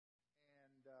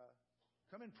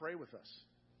Come and pray with us.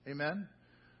 Amen.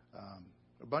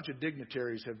 A bunch of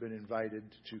dignitaries have been invited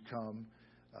to come,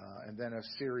 and then a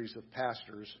series of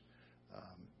pastors,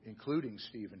 including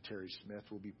Steve and Terry Smith,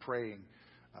 will be praying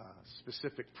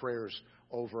specific prayers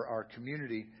over our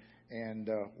community. And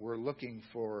we're looking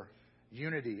for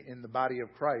unity in the body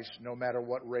of Christ, no matter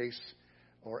what race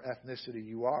or ethnicity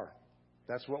you are.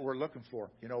 That's what we're looking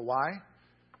for. You know why?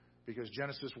 Because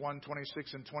Genesis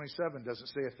 1:26 and 27 doesn't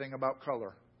say a thing about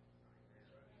color.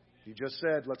 He just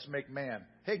said, let's make man.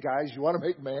 Hey, guys, you want to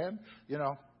make man? You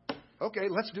know, okay,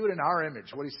 let's do it in our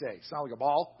image. What do you say? Sound like a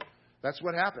ball? That's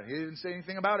what happened. He didn't say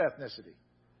anything about ethnicity.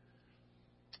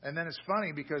 And then it's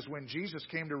funny because when Jesus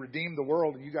came to redeem the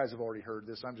world, and you guys have already heard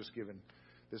this, I'm just giving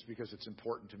this because it's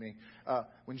important to me.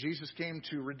 When Jesus came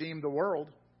to redeem the world,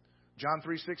 John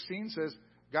 3:16 says,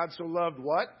 God so loved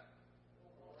what?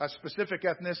 A specific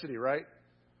ethnicity, right?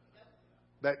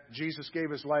 That Jesus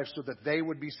gave his life so that they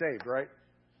would be saved, right?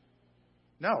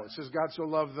 No, it says God so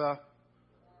loved the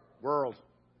world,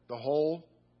 the whole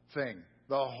thing,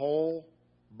 the whole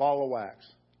ball of wax.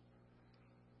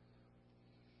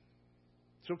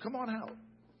 So come on out.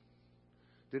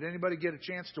 Did anybody get a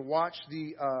chance to watch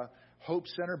the Hope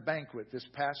Center banquet this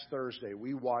past Thursday?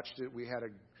 We watched it. We had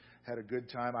a good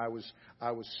time. I was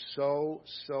so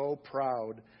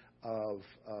proud of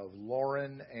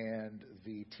Lauren and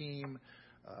the team.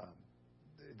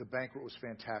 The banquet was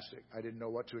fantastic. I didn't know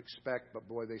what to expect, but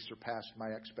boy, they surpassed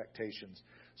my expectations.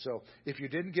 So if you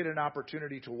didn't get an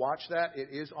opportunity to watch that, it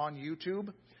is on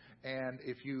YouTube. And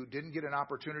if you didn't get an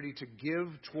opportunity to give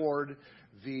toward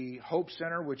the Hope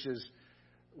Center, which is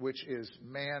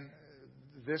man,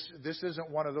 this isn't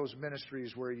one of those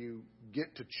ministries where you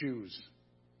get to choose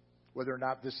whether or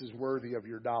not this is worthy of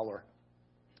your dollar.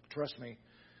 Trust me,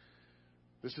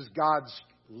 this is God's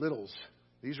littles.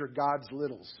 These are God's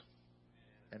littles.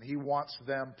 And He wants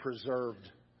them preserved.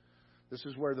 This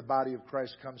is where the body of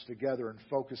Christ comes together and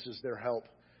focuses their help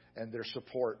and their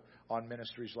support on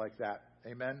ministries like that.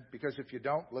 Amen? Because if you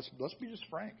don't, let's be just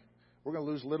frank. We're going to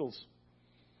lose littles.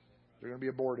 They're going to be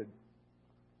aborted.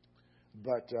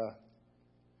 But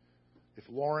if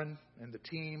Lauren and the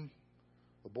team,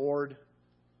 the board,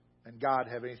 and God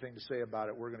have anything to say about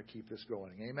it, we're going to keep this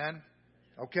going. Amen?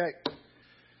 Okay.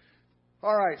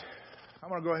 All right. I'm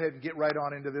going to go ahead and get right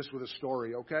on into this with a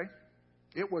story, okay?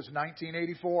 It was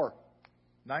 1984.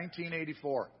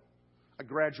 1984. I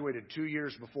graduated 2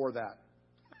 years before that.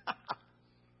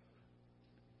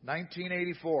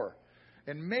 1984.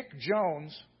 And Mick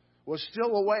Jones was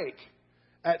still awake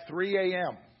at 3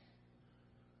 a.m.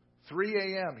 3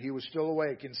 a.m. he was still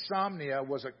awake. Insomnia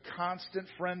was a constant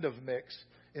friend of Mick's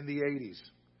in the 80s.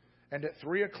 And at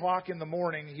 3 o'clock in the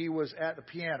morning, he was at the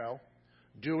piano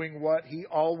doing what he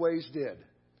always did,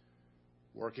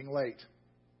 working late.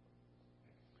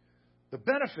 The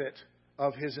benefit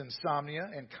of his insomnia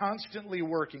and constantly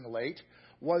working late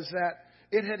was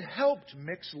that it had helped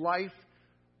Mick's life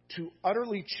to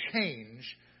utterly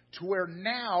change to where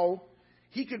now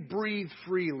he could breathe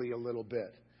freely a little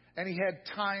bit and he had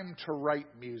time to write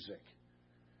music.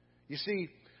 You see,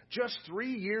 just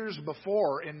 3 years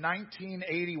before, in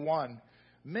 1981,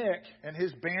 Mick and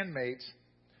his bandmates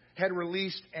had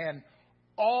released an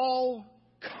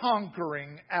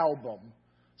all-conquering album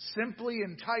simply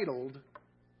entitled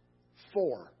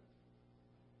 4.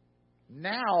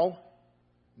 Now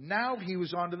he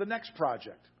was on to the next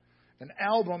project, an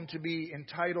album to be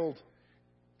entitled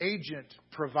Agent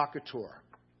Provocateur.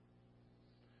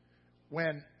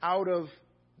 When out of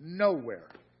nowhere,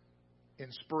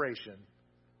 inspiration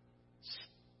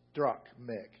struck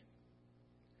Mick.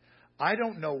 I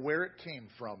don't know where it came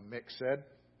from, Mick said.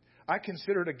 I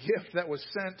consider it a gift that was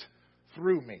sent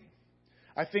through me.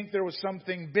 I think there was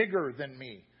something bigger than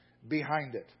me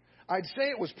behind it. I'd say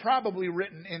it was probably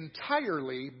written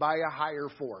entirely by a higher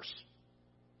force.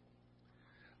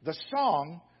 The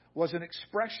song was an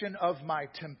expression of my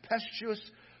tempestuous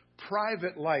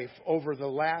private life over the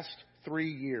last 3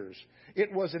 years.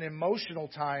 It was an emotional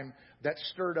time that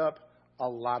stirred up a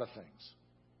lot of things.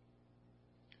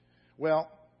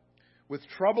 Well, with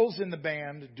troubles in the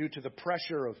band due to the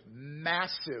pressure of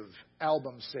massive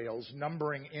album sales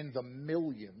numbering in the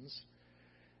millions,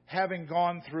 having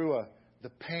gone through the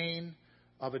pain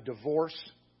of a divorce,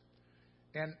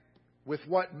 and with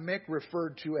what Mick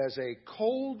referred to as a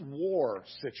Cold War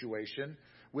situation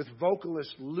with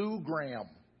vocalist Lou Gramm,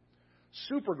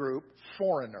 supergroup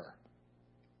Foreigner,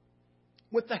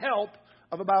 with the help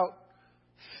of about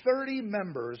 30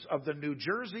 members of the New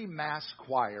Jersey Mass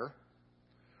Choir,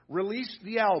 released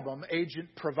the album Agent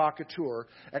Provocateur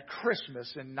at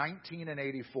Christmas in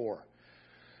 1984,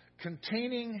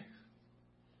 containing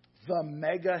the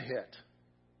mega hit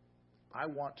I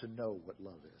want to know what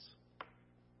love is.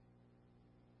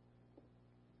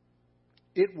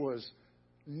 It was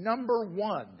number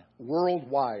one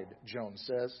worldwide, Jones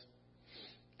says.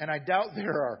 And I doubt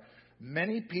there are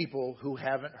many people who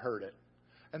haven't heard it.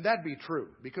 And that'd be true,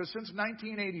 because since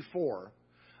 1984,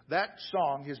 that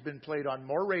song has been played on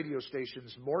more radio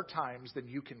stations more times than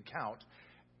you can count.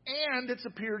 And it's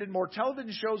appeared in more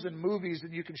television shows and movies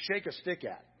than you can shake a stick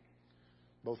at,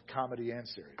 both comedy and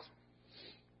serious.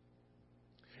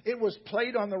 It was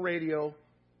played on the radio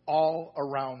all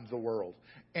around the world.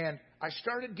 And I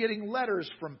started getting letters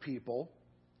from people.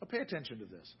 Pay attention to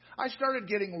this. I started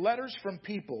getting letters from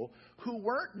people who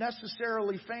weren't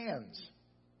necessarily fans,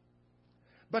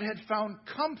 but had found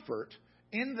comfort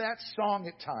in that song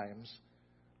at times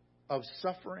of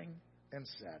suffering and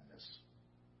sadness.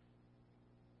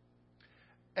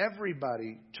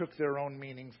 Everybody took their own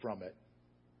meaning from it,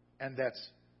 and that's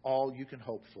all you can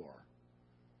hope for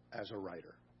as a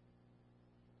writer.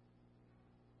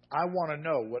 I want to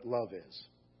know what love is.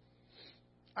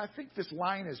 I think this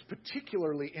line is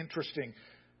particularly interesting.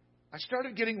 I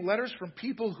started getting letters from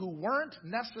people who weren't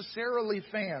necessarily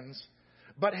fans,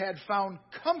 but had found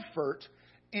comfort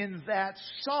in that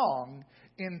song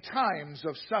in times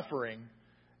of suffering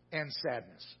and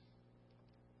sadness.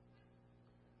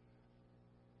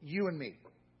 You and me,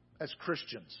 as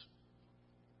Christians,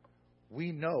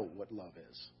 we know what love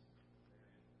is.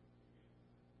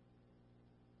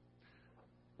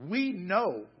 We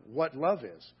know what love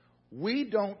is. We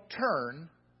don't turn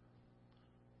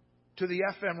to the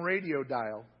FM radio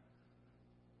dial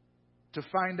to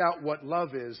find out what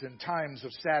love is in times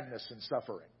of sadness and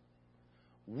suffering.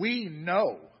 We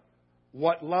know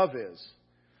what love is.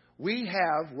 We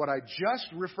have what I just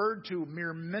referred to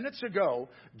mere minutes ago,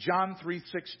 John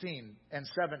 3:16 and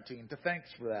 17. To thanks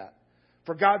for that.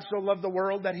 For God so loved the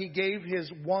world that He gave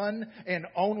His one and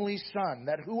only Son,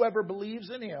 that whoever believes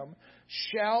in Him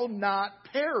shall not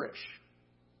perish,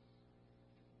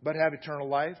 but have eternal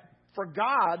life. For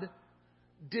God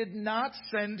did not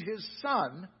send His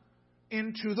Son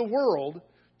into the world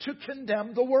to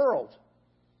condemn the world.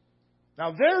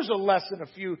 Now there's a lesson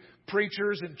a few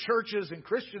preachers and churches and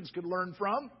Christians could learn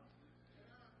from.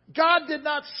 God did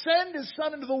not send His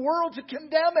Son into the world to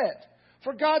condemn it.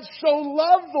 For God so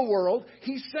loved the world,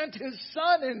 He sent His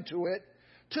Son into it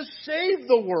to save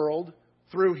the world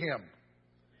through Him.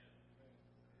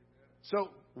 So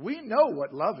we know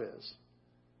what love is.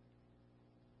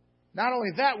 Not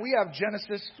only that, we have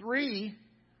Genesis 3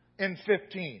 and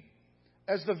 15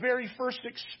 as the very first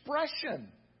expression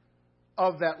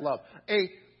of that love.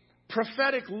 A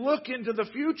prophetic look into the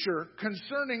future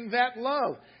concerning that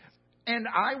love. And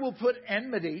I will put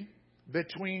enmity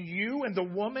between you and the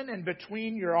woman, and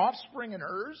between your offspring and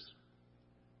hers.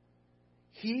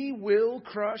 He will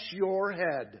crush your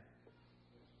head.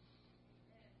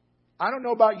 I don't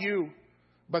know about you,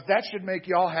 but that should make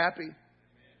you all happy.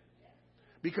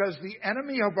 Because the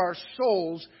enemy of our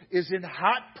souls is in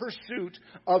hot pursuit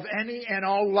of any and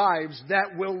all lives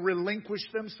that will relinquish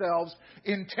themselves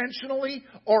intentionally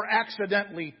or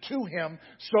accidentally to him,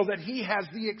 so that he has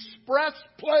the express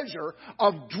pleasure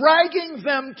of dragging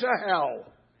them to hell.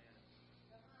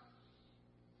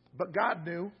 But God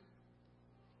knew,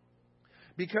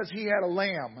 because He had a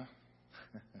lamb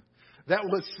that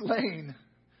was slain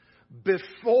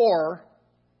before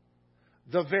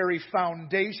the very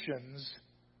foundations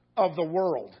of the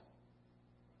world.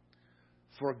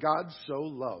 For God so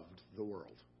loved the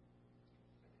world.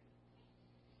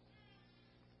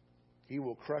 He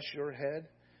will crush your head,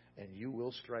 and you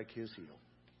will strike His heel.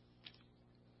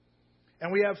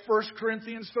 And we have 1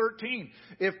 Corinthians 13.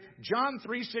 If John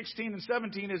 3:16 and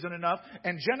 17 isn't enough,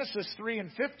 and Genesis 3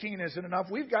 and 15 isn't enough,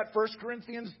 we've got 1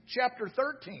 Corinthians chapter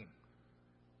 13.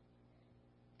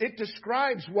 It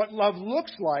describes what love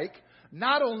looks like,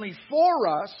 not only for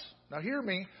us, now hear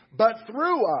me, but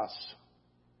through us.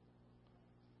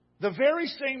 The very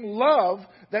same love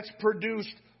that's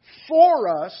produced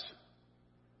for us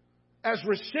as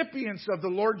recipients of the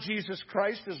Lord Jesus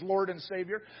Christ as Lord and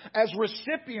Savior, as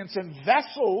recipients and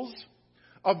vessels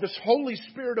of this Holy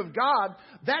Spirit of God,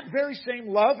 that very same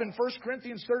love in 1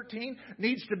 Corinthians 13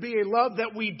 needs to be a love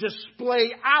that we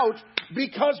display out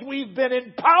because we've been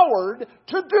empowered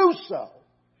to do so.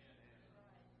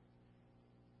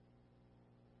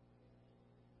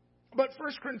 But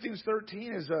 1 Corinthians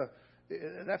 13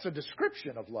 that's a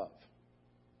description of love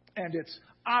and its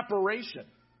operation.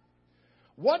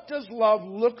 What does love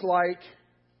look like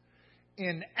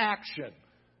in action?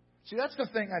 See, that's the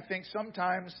thing I think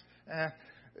sometimes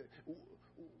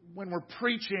when we're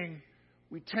preaching,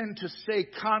 we tend to say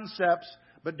concepts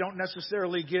but don't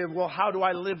necessarily give, well, how do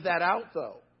I live that out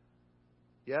though?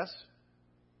 Yes?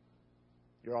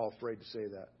 You're all afraid to say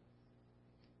that.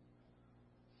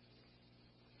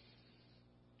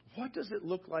 What does it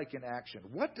look like in action?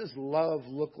 What does love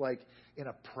look like in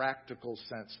a practical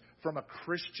sense from a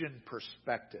Christian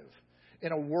perspective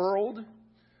in a world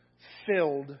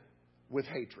filled with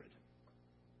hatred?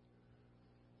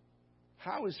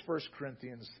 How is 1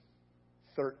 Corinthians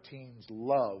 13's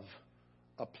love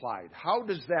applied? How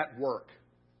does that work?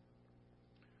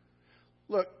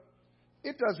 Look,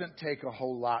 it doesn't take a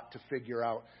whole lot to figure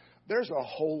out. There's a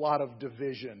whole lot of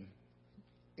division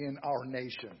in our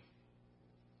nation.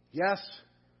 Yes,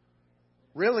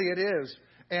 really it is.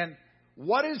 And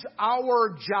what is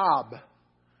our job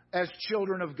as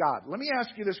children of God? Let me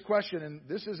ask you this question, and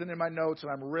this isn't in my notes,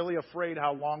 and I'm really afraid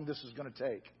how long this is going to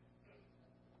take.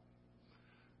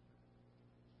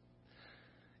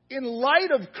 In light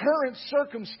of current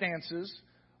circumstances,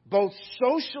 both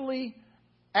socially,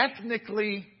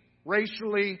 ethnically,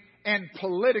 racially, and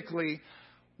politically,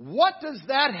 what does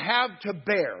that have to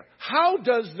bear? How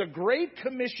does the Great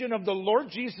Commission of the Lord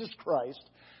Jesus Christ,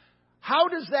 how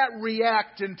does that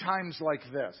react in times like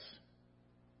this?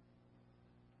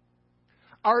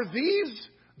 Are these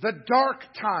the dark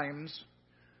times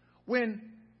when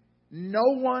no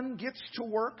one gets to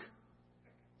work?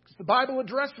 Because the Bible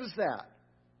addresses that.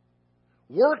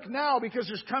 Work now because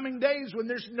there's coming days when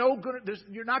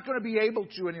you're not going to be able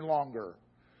to any longer.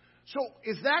 So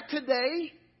is that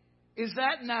today? Is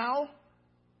that now?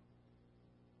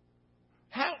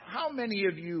 How many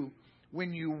of you,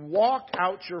 when you walk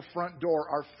out your front door,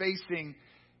 are facing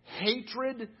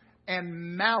hatred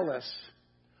and malice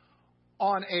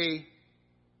on a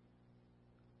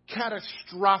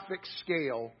catastrophic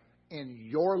scale in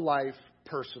your life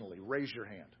personally? Raise your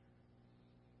hand.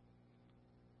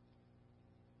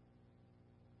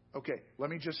 Okay, let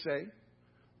me just say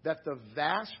that the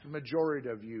vast majority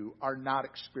of you are not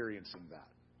experiencing that.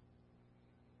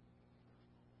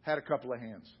 Had a couple of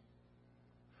hands.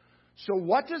 So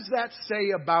what does that say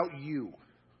about you?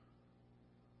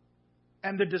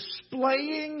 And the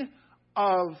displaying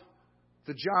of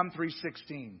the John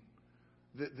 3:16,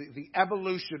 the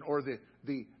evolution or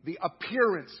the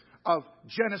appearance of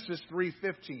Genesis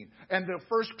 3:15 and the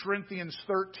 1 Corinthians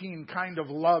 13 kind of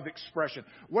love expression.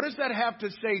 What does that have to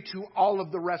say to all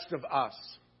of the rest of us?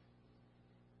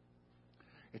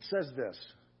 It says this: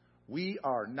 we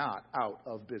are not out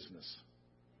of business.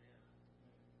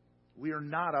 We are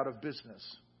not out of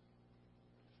business.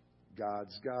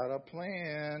 God's got a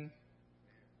plan.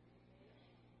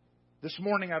 This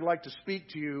morning I'd like to speak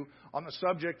to you on the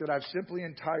subject that I've simply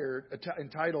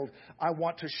entitled, I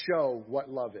Want to Show What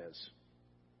Love Is.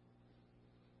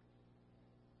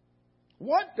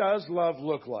 What does love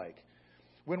look like?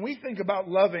 When we think about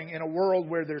loving in a world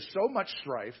where there's so much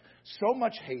strife, so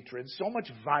much hatred, so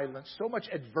much violence, so much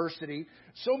adversity,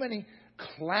 so many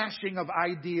clashing of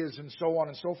ideas and so on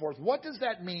and so forth, what does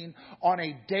that mean on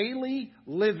a daily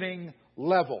living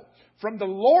level? From the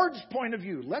Lord's point of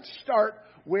view, let's start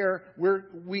where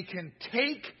we can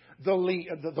take the lead,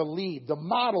 the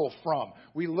model from.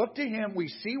 We look to Him, we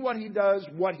see what He does,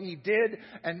 what He did,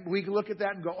 and we look at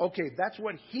that and go, okay, that's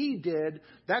what He did.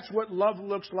 That's what love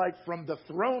looks like from the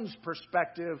throne's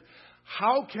perspective.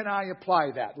 How can I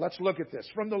apply that? Let's look at this.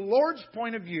 From the Lord's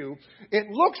point of view, it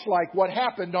looks like what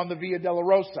happened on the Via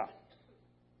Dolorosa.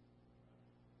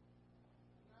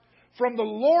 From the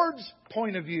Lord's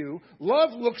point of view,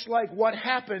 love looks like what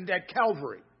happened at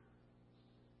Calvary.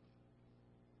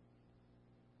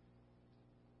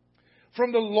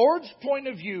 From the Lord's point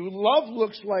of view, love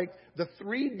looks like the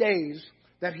 3 days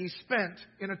that He spent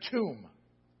in a tomb.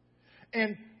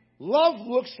 And love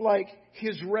looks like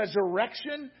His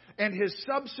resurrection and His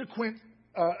subsequent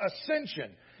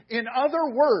ascension. In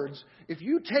other words, if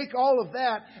you take all of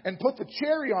that and put the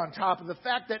cherry on top of the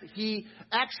fact that He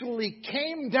actually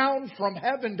came down from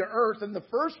heaven to earth in the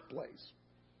first place,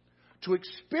 to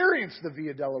experience the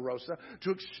Via Dolorosa,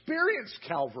 to experience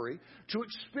Calvary, to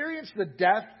experience the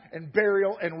death and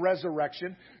burial and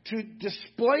resurrection, to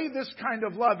display this kind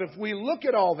of love. If we look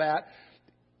at all that,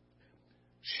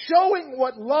 showing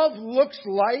what love looks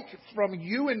like from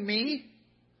you and me,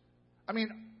 I mean,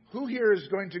 who here is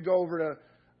going to go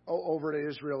over to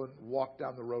Israel and walk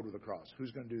down the road with a cross?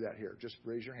 Who's going to do that here? Just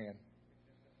raise your hand.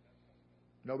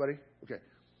 Nobody? Okay.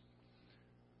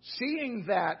 Seeing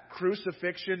that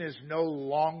crucifixion is no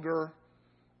longer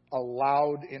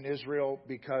allowed in Israel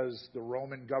because the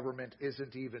Roman government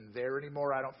isn't even there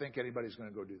anymore, I don't think anybody's going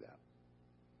to go do that.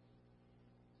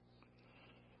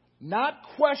 Not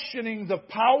questioning the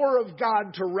power of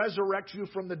God to resurrect you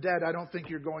from the dead, I don't think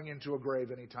you're going into a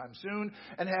grave anytime soon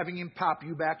and having Him pop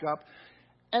you back up.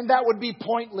 And that would be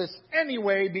pointless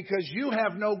anyway because you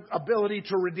have no ability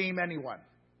to redeem anyone.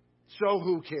 So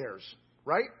who cares,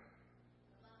 right?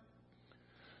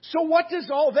 So what does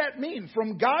all that mean?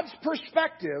 From God's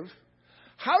perspective,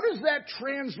 how does that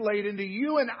translate into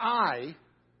you and I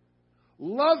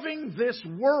loving this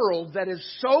world that is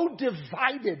so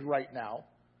divided right now?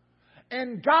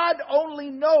 And God only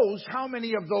knows how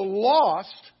many of the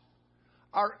lost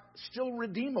are still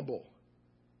redeemable.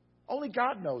 Only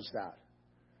God knows that.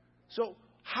 So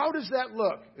how does that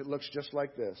look? It looks just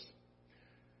like this.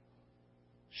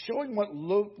 Showing what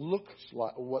looks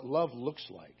like, what love looks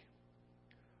like,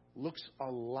 looks a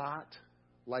lot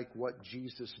like what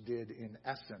Jesus did in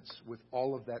essence with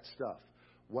all of that stuff.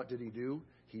 What did he do?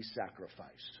 He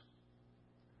sacrificed.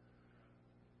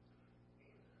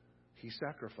 He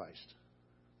sacrificed.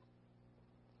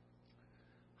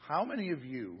 How many of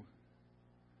you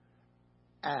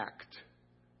act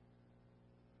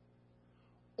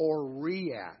or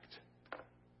react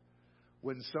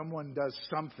when someone does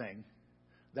something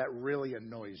that really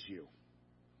annoys you?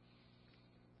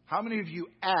 How many of you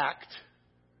act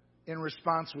in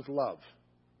response with love?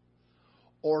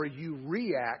 Or you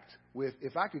react with,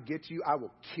 if I could get to you, I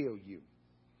will kill you.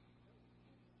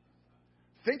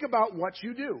 Think about what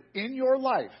you do in your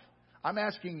life. I'm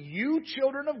asking you,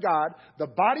 children of God, the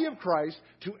body of Christ,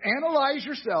 to analyze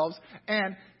yourselves,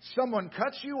 and someone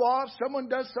cuts you off, someone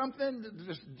does something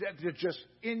just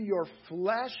in your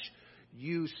flesh,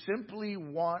 you simply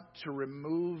want to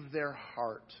remove their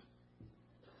heart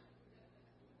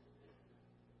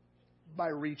by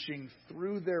reaching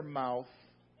through their mouth,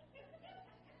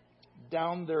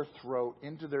 down their throat,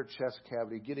 into their chest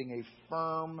cavity, getting a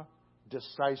firm,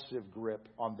 decisive grip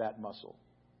on that muscle,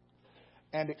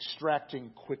 and extracting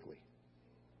quickly,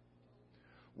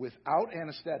 without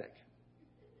anesthetic.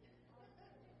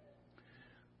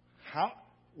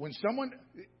 When someone,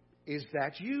 is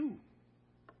that you?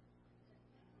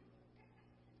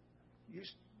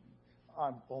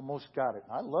 I almost got it.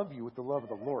 I love you with the love of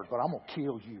the Lord, but I'm going to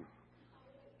kill you.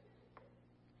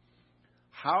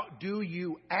 How do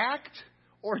you act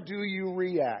or do you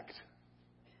react?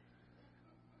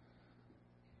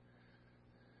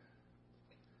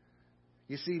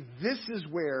 You see, this is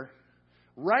where,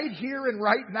 right here and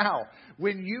right now,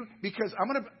 because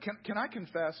can I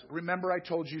confess? Remember I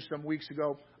told you some weeks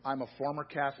ago, I'm a former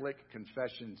Catholic.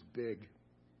 Confession's big.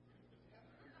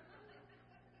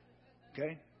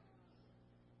 Okay?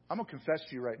 I'm going to confess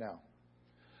to you right now.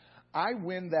 I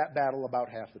win that battle about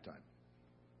half the time.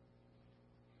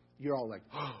 You're all like,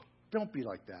 oh, don't be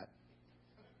like that.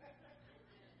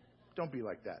 Don't be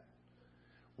like that.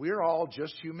 We're all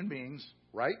just human beings,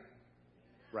 right?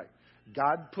 Right.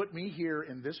 God put me here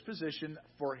in this position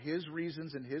for His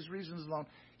reasons and His reasons alone.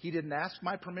 He didn't ask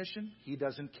my permission. He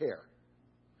doesn't care.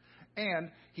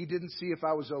 And He didn't see if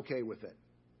I was okay with it.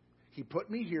 He put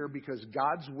me here because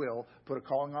God's will put a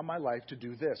calling on my life to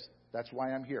do this. That's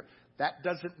why I'm here. That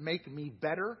doesn't make me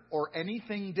better or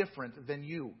anything different than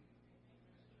you.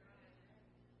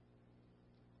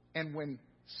 And when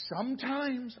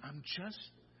sometimes I'm just,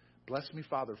 bless me,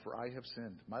 Father, for I have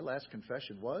sinned. My last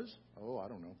confession was, I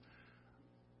don't know.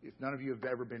 If none of you have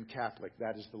ever been Catholic,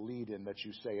 that is the lead-in that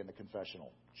you say in the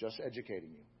confessional. Just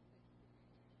educating you.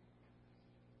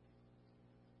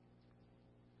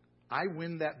 I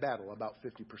win that battle about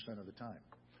 50% of the time.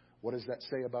 What does that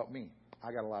say about me?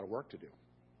 I got a lot of work to do.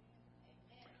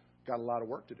 Got a lot of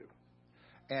work to do.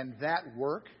 And that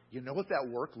work, you know what that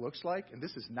work looks like? And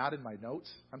this is not in my notes.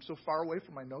 I'm so far away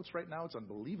from my notes right now, it's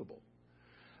unbelievable.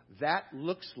 That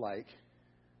looks like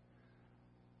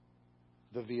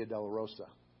the Via Dolorosa.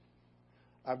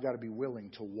 I've got to be willing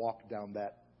to walk down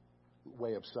that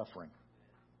way of suffering.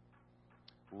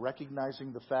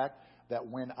 Recognizing the fact that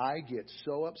when I get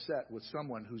so upset with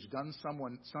someone who's done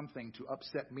something to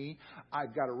upset me,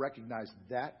 I've got to recognize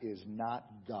that is not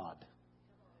God.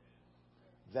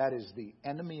 That is the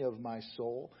enemy of my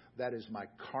soul. That is my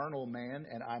carnal man,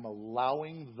 and I'm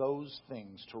allowing those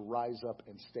things to rise up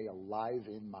and stay alive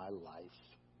in my life.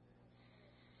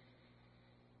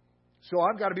 So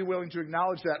I've got to be willing to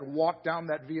acknowledge that and walk down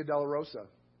that Via Dolorosa.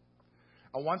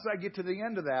 And once I get to the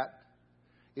end of that,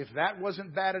 if that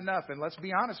wasn't bad enough, and let's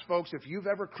be honest, folks, if you've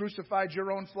ever crucified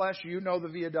your own flesh, you know the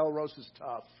Via Dolorosa is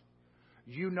tough.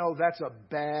 You know that's a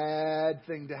bad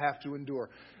thing to have to endure.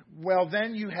 Well,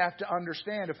 then you have to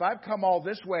understand, if I've come all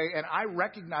this way and I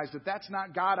recognize that that's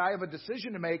not God, I have a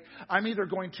decision to make. I'm either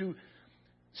going to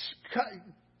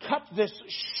cut this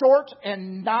short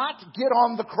and not get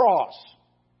on the cross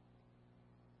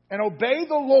and obey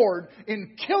the Lord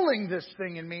in killing this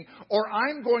thing in me, or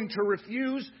I'm going to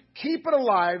refuse, keep it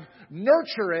alive,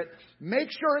 nurture it,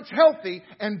 make sure it's healthy,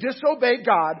 and disobey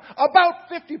God about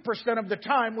 50% of the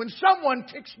time when someone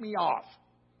ticks me off.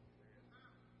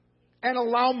 And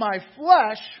allow my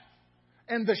flesh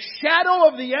and the shadow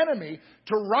of the enemy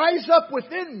to rise up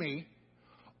within me,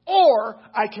 or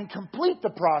I can complete the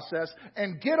process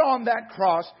and get on that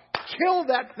cross, kill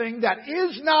that thing that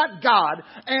is not God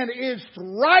and is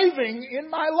thriving in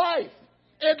my life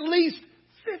at least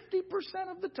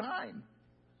 50% of the time.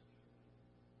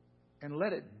 And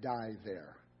let it die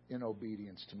there in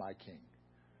obedience to my King.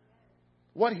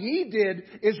 What He did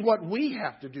is what we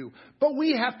have to do. But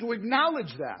we have to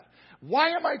acknowledge that. Why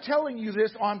am I telling you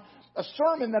this on a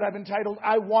sermon that I've entitled,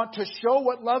 I Want to Show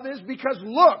What Love Is? Because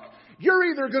look, you're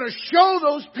either going to show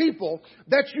those people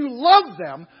that you love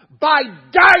them by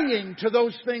dying to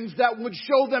those things that would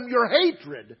show them your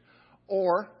hatred,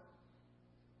 or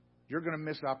you're going to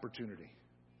miss opportunity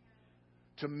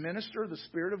to minister the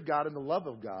Spirit of God and the love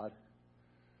of God,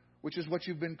 which is what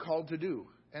you've been called to do.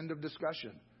 End of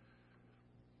discussion.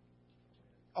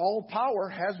 All power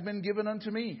has been given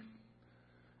unto me.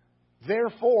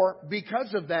 Therefore,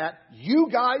 because of that, you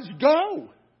guys go.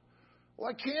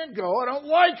 Well, I can't go. I don't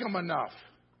like them enough.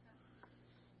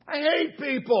 I hate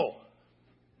people.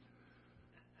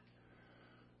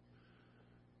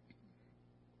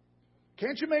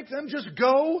 Can't you make them just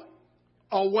go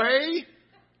away?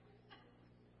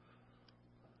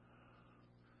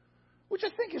 Which I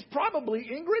think is probably,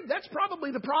 Ingrid, that's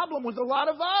probably the problem with a lot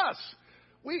of us.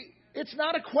 It's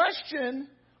not a question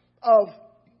of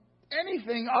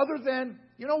anything other than,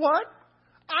 you know what?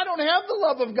 I don't have the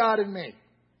love of God in me.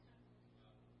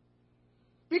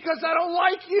 Because I don't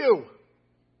like you.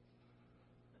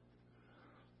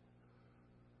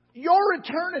 Your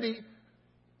eternity,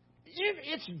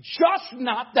 it's just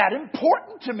not that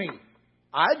important to me.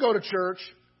 I go to church.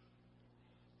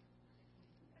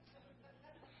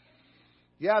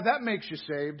 Yeah, that makes you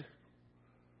saved.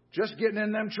 Just getting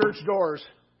in them church doors.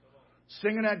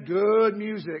 Singing that good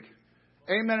music.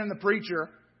 Amen in the preacher.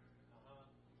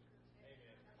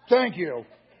 Thank you.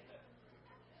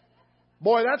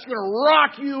 Boy, that's going to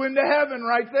rock you into heaven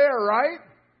right there, right?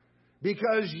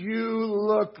 Because you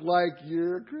look like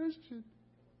you're a Christian.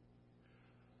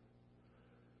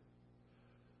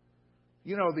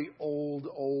 You know the old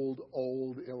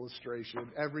illustration.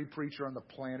 Every preacher on the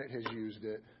planet has used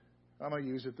it. I'm going to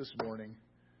use it this morning.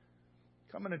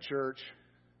 Coming to church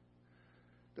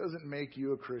doesn't make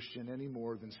you a Christian any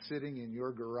more than sitting in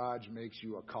your garage makes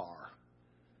you a car.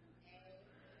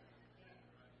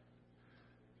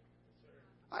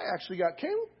 I actually got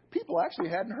people actually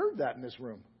hadn't heard that in this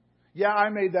room. Yeah, I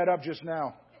made that up just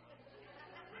now.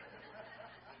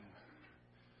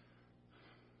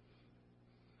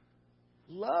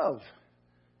 Love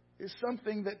is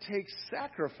something that takes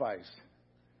sacrifice.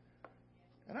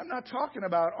 And I'm not talking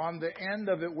about on the end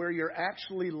of it where you're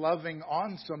actually loving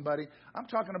on somebody. I'm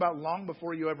talking about long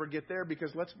before you ever get there,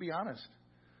 because let's be honest.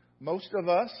 Most of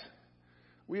us,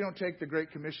 we don't take the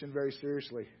Great Commission very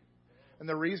seriously. And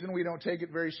the reason we don't take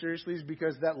it very seriously is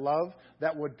because that love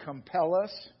that would compel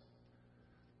us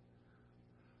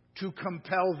to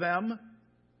compel them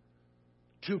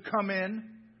to come in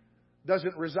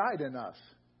doesn't reside in us.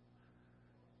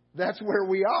 That's where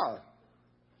we are.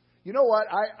 You know what?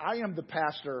 I am the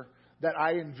pastor that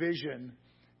I envision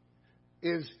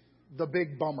is the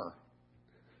big bummer.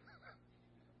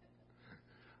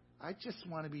 I just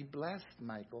want to be blessed,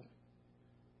 Michael.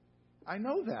 I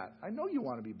know that. I know you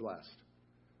want to be blessed.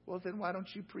 Well, then why don't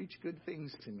you preach good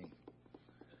things to me?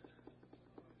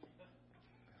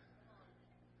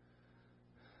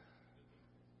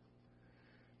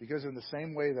 Because in the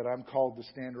same way that I'm called to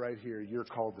stand right here, you're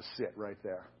called to sit right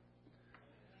there.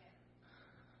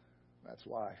 That's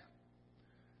why.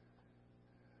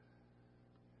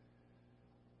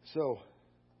 So,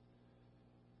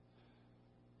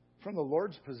 from the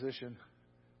Lord's position,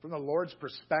 from the Lord's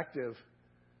perspective,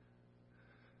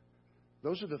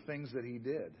 those are the things that He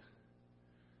did.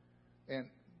 And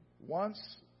once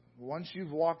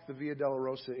you've walked the Via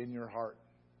Dolorosa in your heart,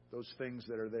 those things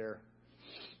that are there,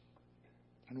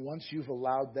 and once you've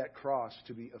allowed that cross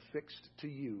to be affixed to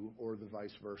you, or the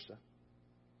vice versa,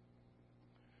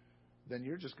 then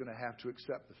you're just going to have to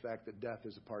accept the fact that death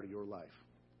is a part of your life.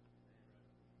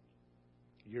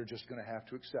 You're just going to have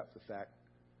to accept the fact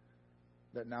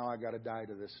that now I got to die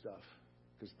to this stuff,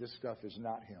 because this stuff is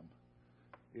not Him.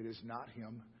 It is not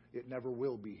Him. It never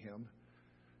will be Him.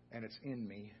 And it's in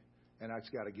me, and it's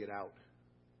got to get out.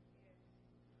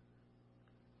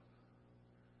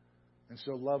 And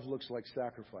so love looks like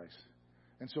sacrifice.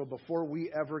 And so before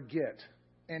we ever get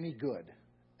any good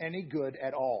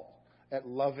at all at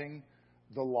loving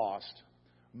the lost,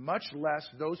 much less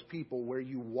those people where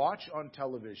you watch on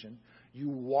television, you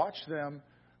watch them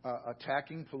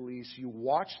attacking police, you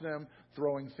watch them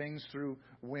throwing things through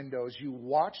windows, you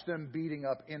watch them beating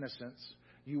up innocents,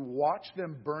 you watch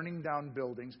them burning down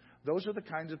buildings. Those are the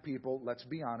kinds of people, let's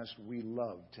be honest, we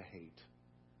love to hate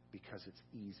because it's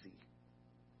easy.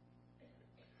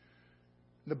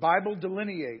 The Bible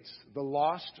delineates the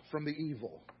lost from the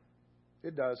evil.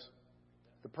 It does.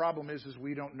 The problem is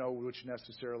we don't know which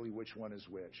one is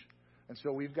which. And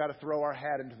so we've got to throw our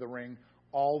hat into the ring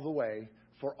all the way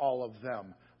for all of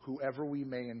them, whoever we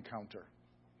may encounter.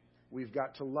 We've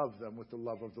got to love them with the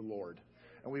love of the Lord.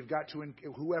 And we've got to,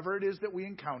 whoever it is that we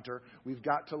encounter, we've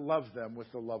got to love them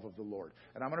with the love of the Lord.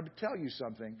 And I'm going to tell you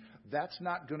something, that's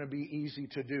not going to be easy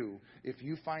to do if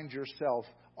you find yourself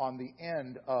on the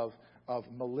end of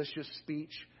malicious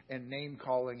speech and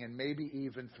name-calling and maybe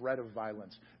even threat of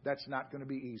violence. That's not going to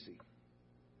be easy.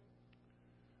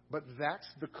 But that's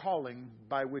the calling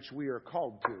by which we are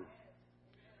called to.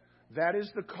 That is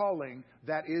the calling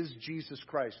that is Jesus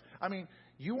Christ. I mean,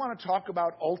 you want to talk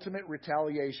about ultimate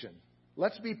retaliation.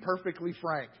 Let's be perfectly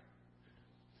frank.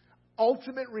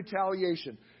 Ultimate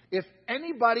retaliation. If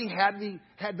anybody had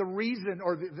the reason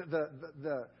or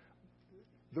the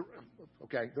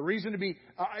reason to be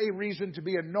a reason to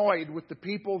be annoyed with the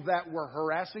people that were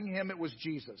harassing him, it was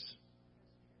Jesus.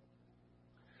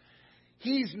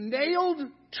 He's nailed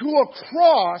to a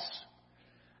cross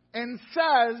and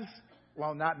says,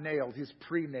 well, not nailed, he's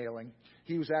pre-nailing.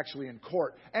 He was actually in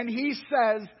court. And he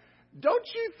says, don't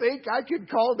you think I could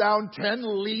call down 10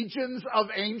 legions of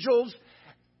angels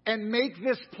and make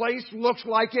this place look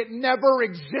like it never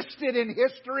existed in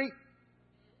history?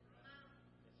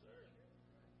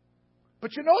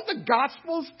 But you know what the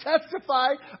Gospels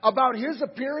testify about his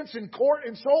appearance in court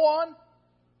and so on?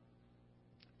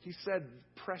 He said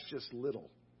precious little,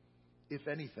 if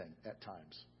anything, at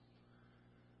times.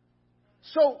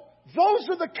 So those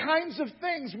are the kinds of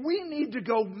things we need to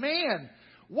go, man,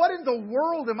 what in the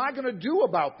world am I going to do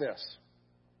about this?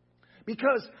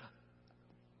 Because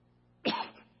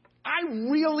I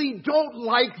really don't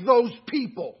like those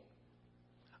people.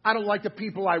 I don't like the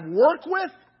people I work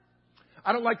with.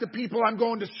 I don't like the people I'm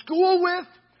going to school with.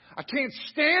 I can't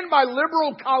stand my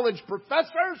liberal college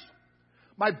professors.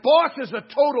 My boss is a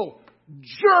total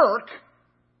jerk.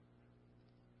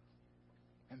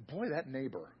 And boy, that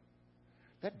neighbor,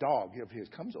 that dog of his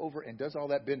comes over and does all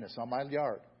that business on my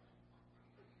yard.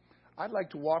 I'd like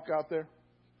to walk out there.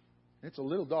 It's a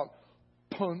little dog.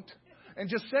 Punt. And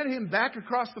just send him back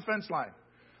across the fence line.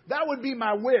 That would be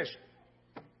my wish.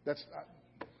 That's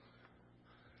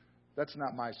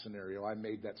not my scenario. I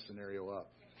made that scenario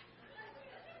up.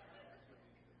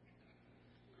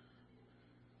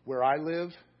 Where I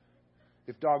live,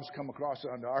 if dogs come across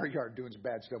onto our yard doing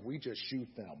bad stuff, we just shoot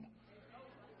them.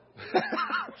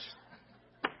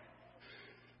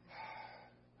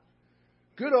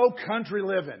 Good old country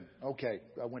living. Okay,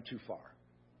 I went too far.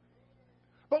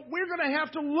 But we're going to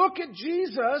have to look at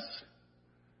Jesus,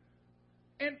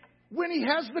 and when he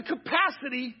has the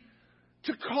capacity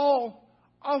to call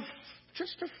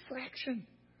just a fraction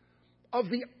of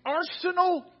the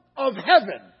arsenal of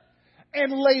heaven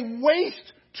and lay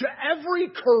waste to every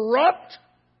corrupt,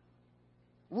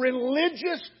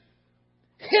 religious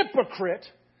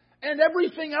hypocrite and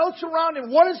everything else around him.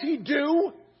 What does he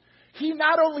do? He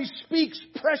not only speaks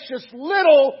precious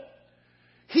little,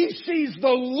 he sees the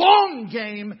long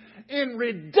game in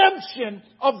redemption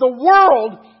of the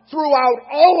world throughout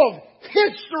all of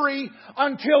history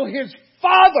until his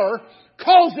Father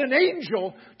calls an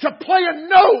angel to play a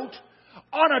note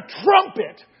on a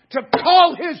trumpet to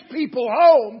call his people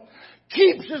home,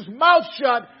 keeps his mouth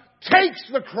shut,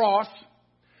 takes the cross,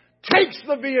 takes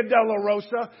the Via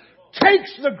Dolorosa,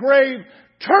 takes the grave,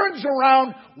 turns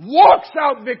around, walks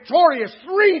out victorious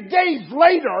 3 days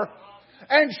later,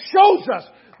 and shows us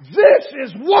this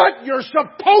is what you're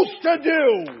supposed to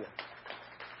do.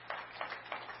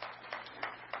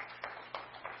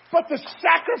 But the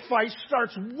sacrifice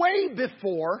starts way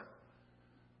before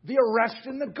the arrest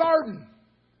in the garden.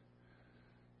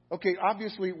 Okay,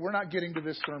 obviously, we're not getting to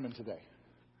this sermon today.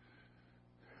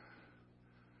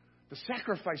 The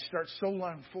sacrifice starts so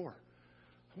long before.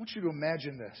 I want you to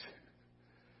imagine this.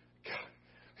 God,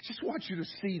 I just want you to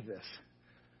see this.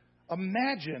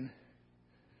 Imagine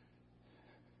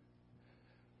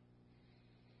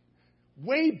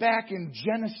way back in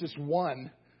Genesis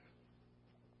 1,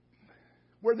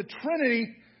 where the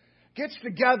Trinity gets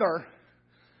together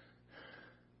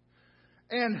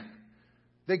and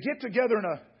they get together in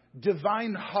a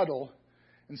divine huddle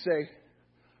and say,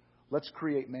 let's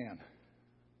create man.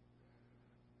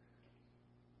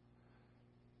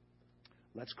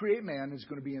 Let's create man. It's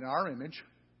going to be in our image.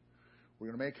 We're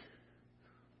going to make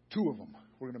two of them.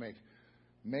 We're going to make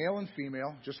male and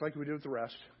female, just like we did with the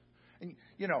rest. And,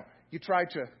 you try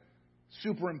to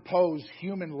superimpose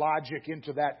human logic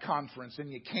into that conference,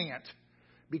 and you can't,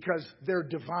 because they're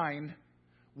divine.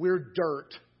 We're dirt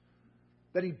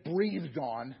that He breathed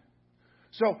on.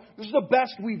 So this is the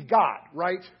best we've got,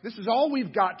 right? This is all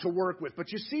we've got to work with.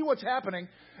 But you see what's happening,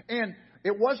 and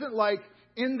it wasn't like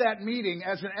in that meeting,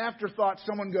 as an afterthought,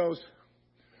 someone goes,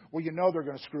 well, they're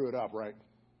going to screw it up, right?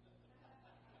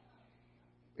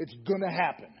 It's going to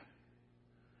happen.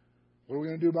 What are we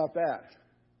going to do about that?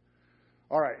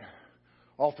 All right.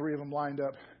 All three of them lined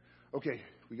up. Okay,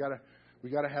 we got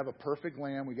to have a perfect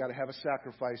lamb. We got to have a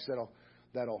sacrifice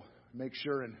that'll make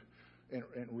sure and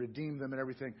redeem them and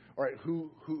everything. All right,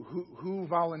 who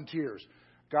volunteers?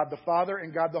 God the Father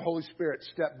and God the Holy Spirit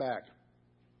step back.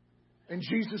 And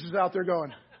Jesus is out there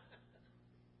going,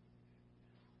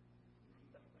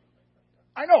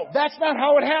 I know, that's not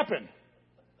how it happened.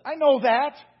 I know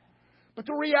that. But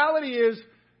the reality is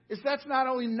that's not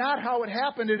only not how it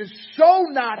happened, it is so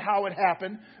not how it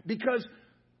happened, because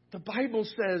the Bible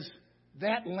says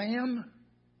that lamb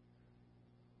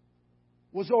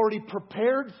was already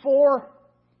prepared for,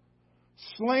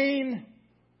 slain,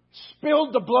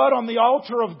 spilled the blood on the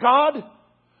altar of God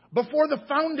before the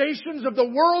foundations of the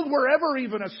world were ever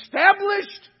even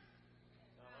established.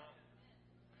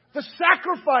 The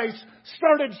sacrifice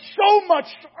started so much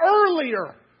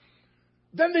earlier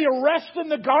than the arrest in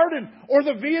the garden or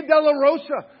the Via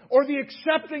Dolorosa or the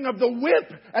accepting of the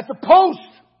whip at the post.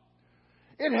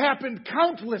 It happened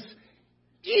countless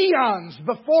eons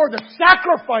before the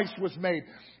sacrifice was made.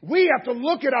 We have to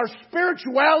look at our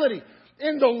spirituality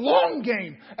in the long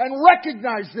game and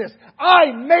recognize this.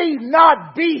 I may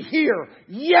not be here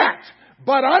yet,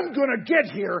 but I'm going to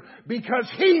get here because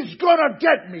He's going to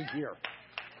get me here.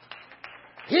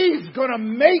 He's going to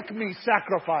make me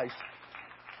sacrifice.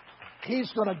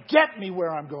 He's going to get me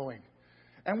where I'm going.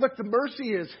 And what the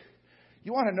mercy is,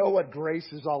 you want to know what grace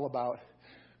is all about?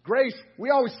 Grace, we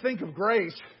always think of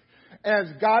grace as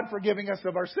God forgiving us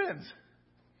of our sins.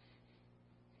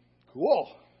 Cool.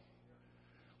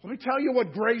 Let me tell you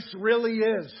what grace really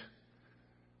is.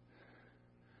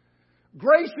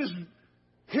 Grace is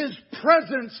His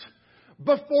presence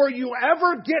before you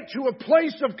ever get to a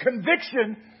place of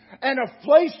conviction and a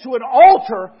place to an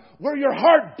altar where your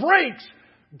heart breaks.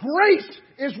 Grace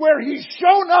is where He's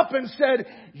shown up and said,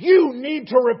 you need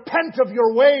to repent of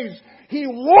your ways. He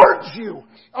warns you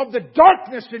of the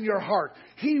darkness in your heart.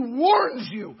 He warns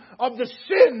you of the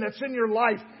sin that's in your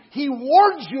life. He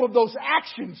warns you of those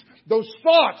actions, those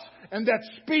thoughts, and that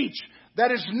speech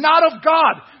that is not of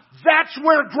God. That's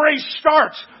where grace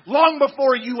starts, long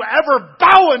before you ever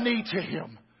bow a knee to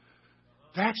Him.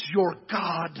 That's your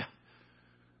God.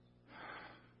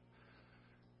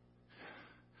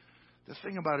 The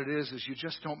thing about it is you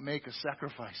just don't make a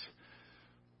sacrifice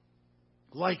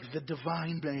like the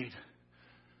divine made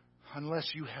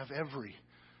unless you have every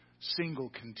single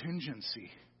contingency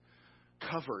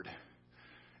covered.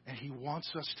 And He wants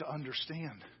us to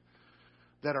understand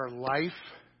that our life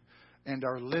and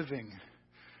our living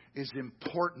is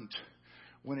important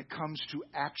when it comes to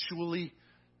actually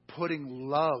putting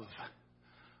love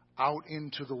out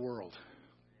into the world.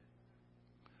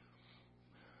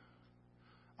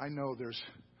 I know there's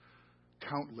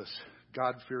countless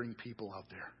God-fearing people out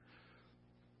there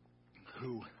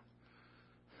who,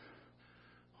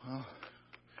 well,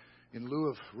 in lieu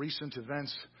of recent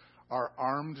events, are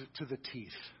armed to the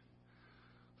teeth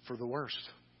for the worst.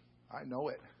 I know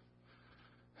it.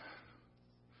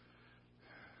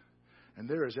 And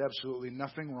there is absolutely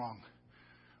nothing wrong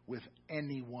with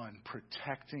anyone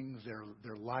protecting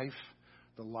their life,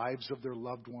 the lives of their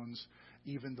loved ones,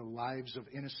 even the lives of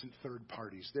innocent third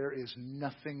parties. There is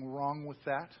nothing wrong with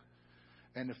that.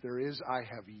 And if there is, I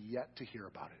have yet to hear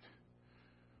about it.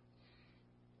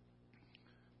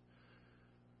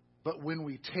 But when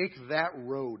we take that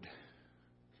road,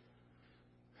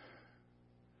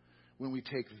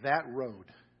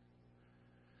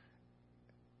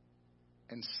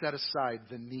 and set aside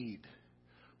the need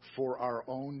for our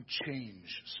own change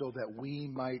so that we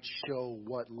might show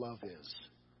what love is,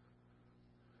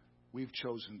 we've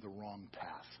chosen the wrong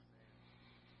path.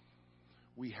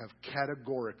 We have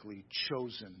categorically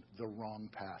chosen the wrong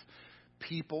path.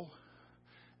 People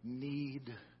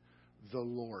need the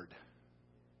Lord.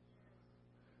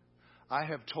 I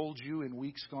have told you in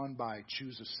weeks gone by,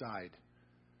 choose a side.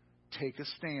 Take a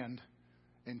stand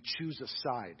and choose a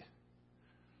side.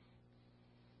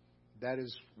 That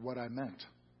is what I meant.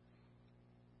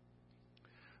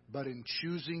 But in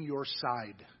choosing your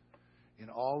side in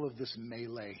all of this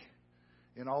melee,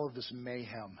 in all of this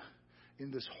mayhem,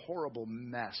 in this horrible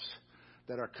mess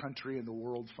that our country and the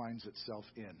world finds itself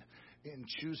in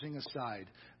choosing a side,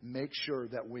 make sure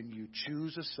that when you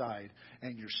choose a side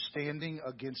and you're standing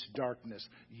against darkness,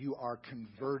 you are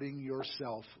converting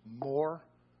yourself more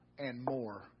and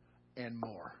more and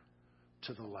more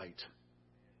to the light.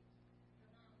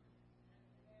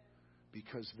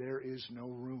 Because there is no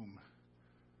room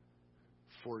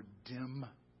for dim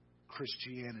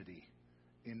Christianity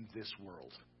in this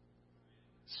world.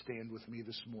 Stand with me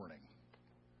this morning.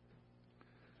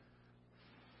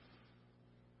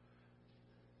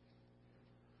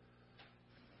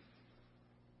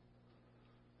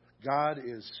 God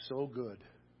is so good.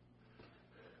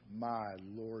 My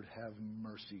Lord, have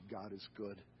mercy. God is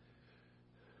good.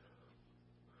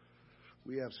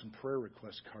 We have some prayer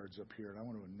request cards up here, and I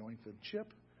want to anoint them.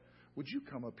 Chip, would you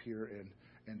come up here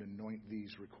and anoint these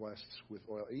requests with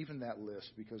oil? Even that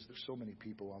list, because there's so many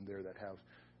people on there that have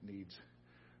needs.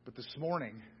 But this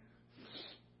morning,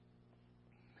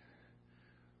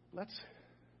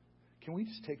 can we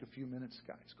just take a few minutes,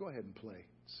 guys? Go ahead and play,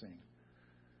 sing.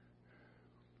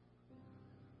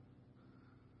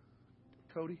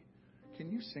 Cody, can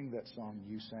you sing that song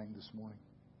you sang this morning?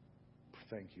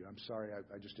 Thank you. I'm sorry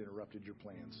I just interrupted your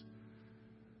plans.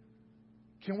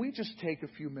 Can we just take a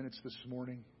few minutes this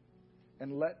morning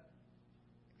and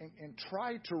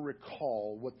try to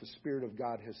recall what the Spirit of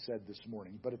God has said this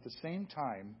morning, but at the same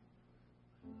time,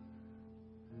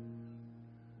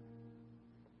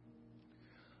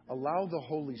 allow the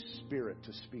Holy Spirit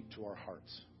to speak to our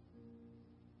hearts.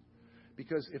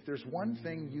 Because if there's one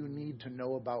thing you need to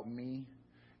know about me,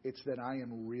 it's that I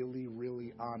am really,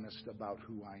 really honest about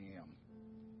who I am.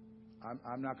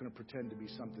 I'm not going to pretend to be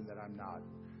something that I'm not.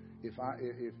 If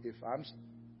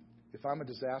I'm a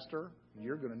disaster,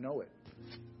 you're going to know it.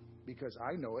 Because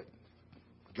I know it.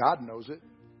 God knows it.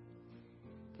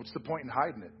 What's the point in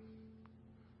hiding it?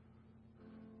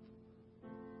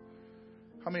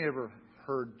 How many ever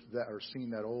heard that or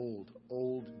seen that old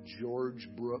George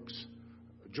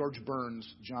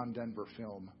Burns, John Denver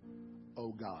film,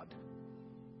 Oh God?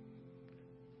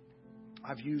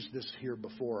 I've used this here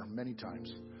before many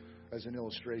times as an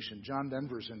illustration. John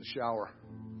Denver's in the shower.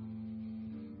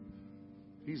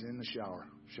 He's in the shower,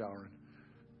 showering.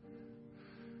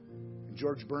 And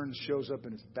George Burns shows up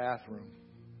in his bathroom,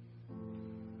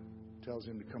 tells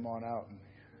him to come on out.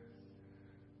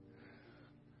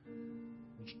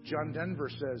 And John Denver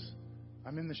says,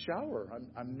 I'm in the shower.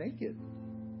 I'm naked.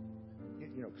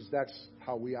 You know, because that's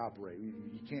how we operate.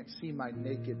 You can't see my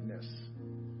nakedness.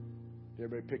 Did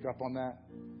everybody pick up on that?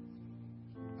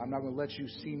 I'm not going to let you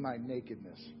see my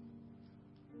nakedness.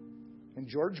 And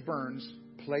George Burns,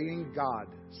 playing God,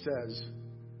 says,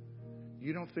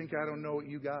 you don't think I don't know what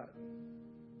you got?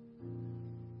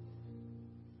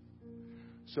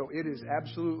 So it is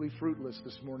absolutely fruitless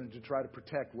this morning to try to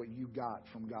protect what you got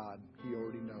from God. He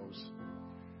already knows.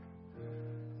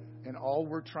 And all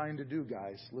we're trying to do,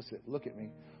 guys, listen, look at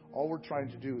me. All we're trying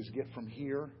to do is get from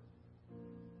here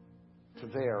to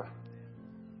there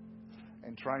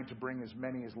and trying to bring as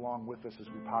many as long with us as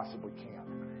we possibly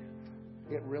can.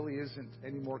 It really isn't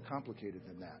any more complicated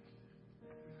than that.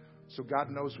 So God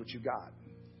knows what you got.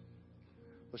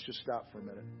 Let's just stop for a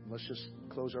minute. Let's just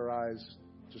close our eyes.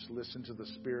 Just listen to the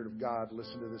Spirit of God.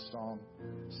 Listen to this song.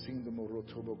 Sing the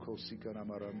Morotobo Kosika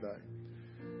Namaranda.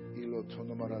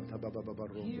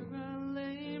 Here I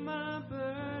lay my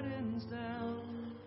burdens down.